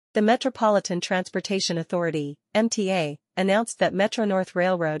The Metropolitan Transportation Authority, MTA, announced that Metro-North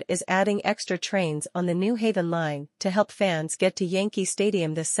Railroad is adding extra trains on the New Haven line to help fans get to Yankee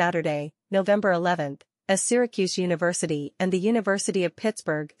Stadium this Saturday, November 11th, as Syracuse University and the University of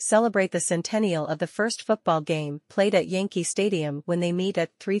Pittsburgh celebrate the centennial of the first football game played at Yankee Stadium when they meet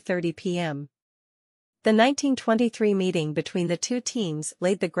at 3:30 p.m. The 1923 meeting between the two teams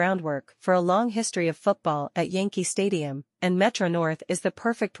laid the groundwork for a long history of football at Yankee Stadium, and Metro-North is the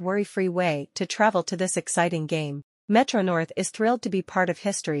perfect worry-free way to travel to this exciting game. Metro-North is thrilled to be part of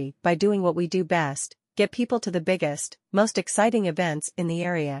history by doing what we do best, get people to the biggest, most exciting events in the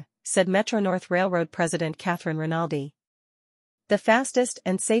area, said Metro-North Railroad President Catherine Rinaldi. The fastest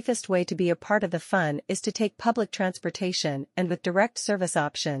and safest way to be a part of the fun is to take public transportation and with direct service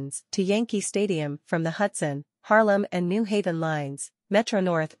options to Yankee Stadium from the Hudson, Harlem and New Haven lines.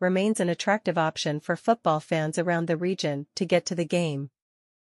 Metro-North remains an attractive option for football fans around the region to get to the game.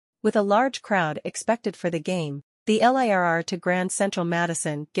 With a large crowd expected for the game, the LIRR to Grand Central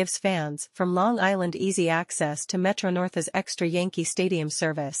Madison gives fans from Long Island easy access to Metro-North's extra Yankee Stadium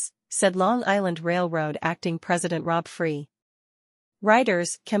service, said Long Island Railroad Acting President Rob Free.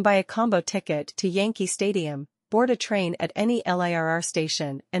 Riders can buy a combo ticket to Yankee Stadium, board a train at any LIRR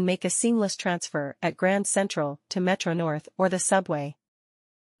station and make a seamless transfer at Grand Central to Metro-North or the subway.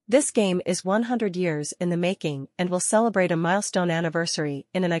 This game is 100 years in the making and will celebrate a milestone anniversary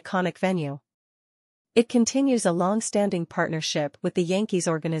in an iconic venue. It continues a long-standing partnership with the Yankees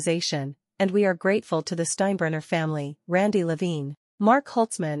organization, and we are grateful to the Steinbrenner family, Randy Levine, Mark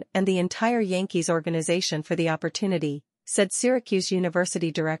Holtzman and the entire Yankees organization for the opportunity, said Syracuse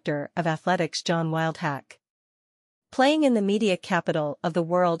University Director of Athletics John Wildhack. Playing in the media capital of the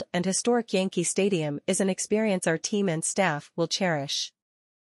world and historic Yankee Stadium is an experience our team and staff will cherish.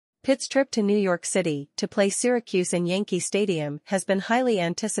 Pitt's trip to New York City to play Syracuse in Yankee Stadium has been highly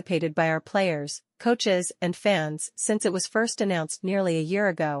anticipated by our players, coaches and fans since it was first announced nearly a year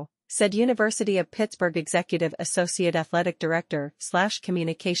ago, said University of Pittsburgh Executive Associate Athletic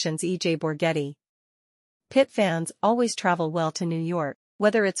Director/Communications E.J. Borghetti. Pitt fans always travel well to New York,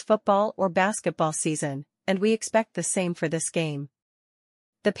 whether it's football or basketball season, and we expect the same for this game.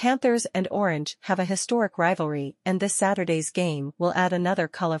 The Panthers and Orange have a historic rivalry, and this Saturday's game will add another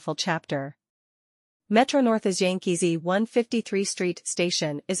colorful chapter. Metro-North's Yankees E-153 Street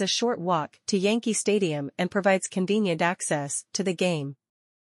Station is a short walk to Yankee Stadium and provides convenient access to the game.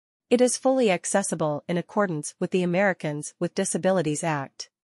 It is fully accessible in accordance with the Americans with Disabilities Act.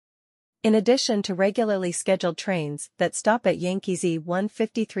 In addition to regularly scheduled trains that stop at Yankees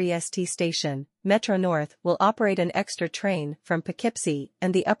E-153 ST station, Metro-North will operate an extra train from Poughkeepsie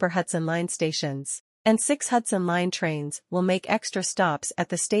and the Upper Hudson Line stations, and 6 Hudson Line trains will make extra stops at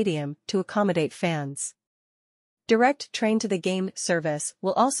the stadium to accommodate fans. Direct train-to-the-game service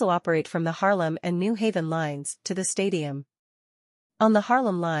will also operate from the Harlem and New Haven lines to the stadium. On the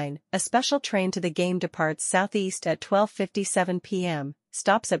Harlem line, a special train to the game departs southeast at 12:57 p.m.,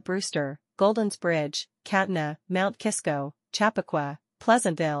 stops at Brewster, Goldens Bridge, Catna, Mount Kisco, Chappaqua,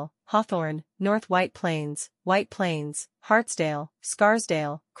 Pleasantville, Hawthorne, North White Plains, Hartsdale,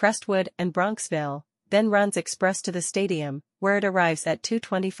 Scarsdale, Crestwood and Bronxville, then runs express to the stadium, where it arrives at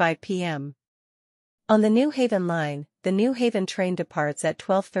 2:25 p.m. On the New Haven line, the New Haven train departs at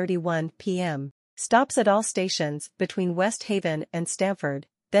 12:31 p.m., stops at all stations between West Haven and Stamford,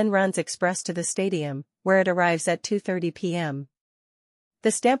 then runs express to the stadium, where it arrives at 2:30 p.m.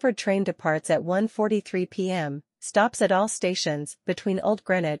 The Stamford train departs at 1:43 p.m., stops at all stations between Old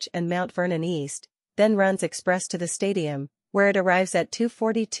Greenwich and Mount Vernon East, then runs express to the stadium, where it arrives at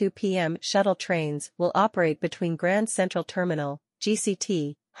 2:42 p.m. Shuttle trains will operate between Grand Central Terminal,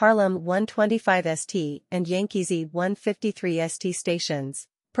 GCT, Harlem 125 ST and Yankees E-153 ST stations,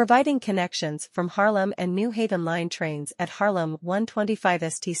 providing connections from Harlem and New Haven line trains at Harlem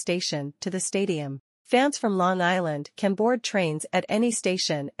 125 ST station to the stadium. Fans from Long Island can board trains at any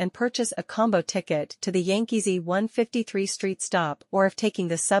station and purchase a combo ticket to the Yankees E-153 Street stop, or if taking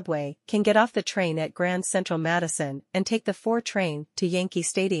the subway, can get off the train at Grand Central Madison and take the 4 train to Yankee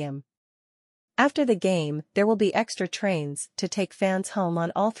Stadium. After the game, there will be extra trains to take fans home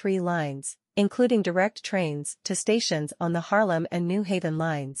on all 3 lines, including direct trains to stations on the Harlem and New Haven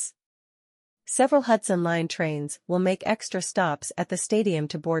lines. Several Hudson Line trains will make extra stops at the stadium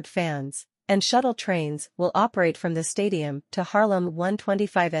to board fans, and shuttle trains will operate from the stadium to Harlem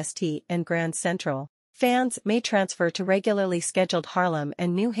 125 ST and Grand Central. Fans may transfer to regularly scheduled Harlem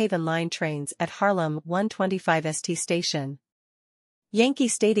and New Haven line trains at Harlem 125 ST station. Yankee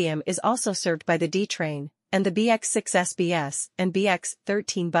Stadium is also served by the D train and the BX6 SBS and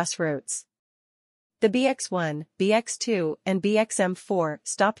BX13 bus routes. The BX1, BX2, and BXM4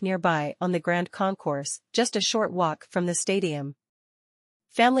 stop nearby on the Grand Concourse, just a short walk from the stadium.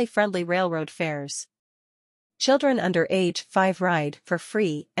 Family-friendly railroad fares. Children under age 5 ride for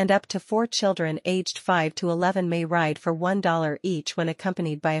free, and up to 4 children aged 5 to 11 may ride for $1 each when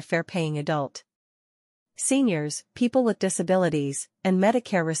accompanied by a fare-paying adult. Seniors, people with disabilities, and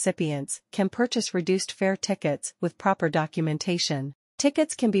Medicare recipients can purchase reduced fare tickets with proper documentation.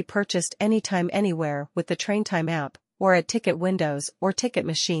 Tickets can be purchased anytime anywhere with the TrainTime app, or at ticket windows or ticket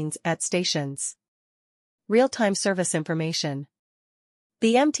machines at stations. Real-time service information.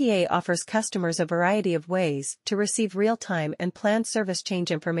 The MTA offers customers a variety of ways to receive real-time and planned service change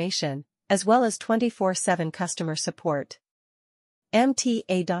information, as well as 24/7 customer support.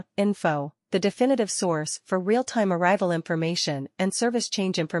 MTA.info, the definitive source for real-time arrival information and service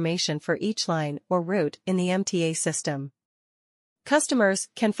change information for each line or route in the MTA system. Customers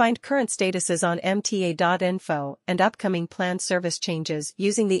can find current statuses on MTA.info and upcoming planned service changes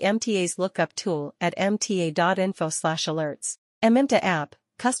using the MTA's lookup tool at mta.info/alerts. MTA app.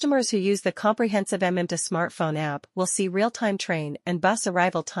 Customers who use the comprehensive MTA smartphone app will see real-time train and bus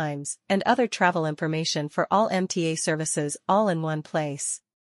arrival times and other travel information for all MTA services all in one place.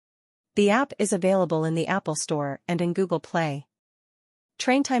 The app is available in the Apple Store and in Google Play.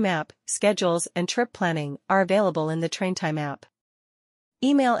 TrainTime app. Schedules and trip planning are available in the TrainTime app.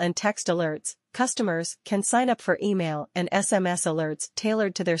 Email and text alerts. Customers can sign up for email and SMS alerts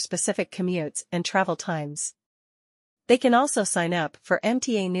tailored to their specific commutes and travel times. They can also sign up for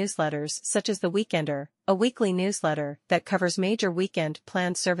MTA newsletters such as The Weekender, a weekly newsletter that covers major weekend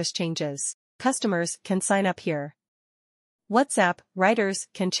planned service changes. Customers can sign up here. WhatsApp. Riders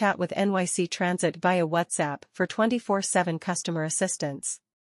can chat with NYC Transit via WhatsApp for 24/7 customer assistance.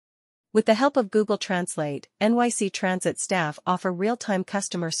 With the help of Google Translate, NYC Transit staff offer real-time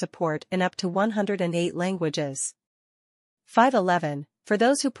customer support in up to 108 languages. 511. For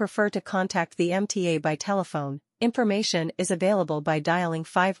those who prefer to contact the MTA by telephone, information is available by dialing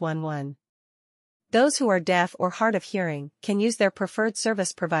 511. Those who are deaf or hard of hearing can use their preferred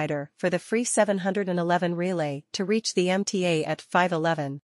service provider for the free 711 relay to reach the MTA at 511.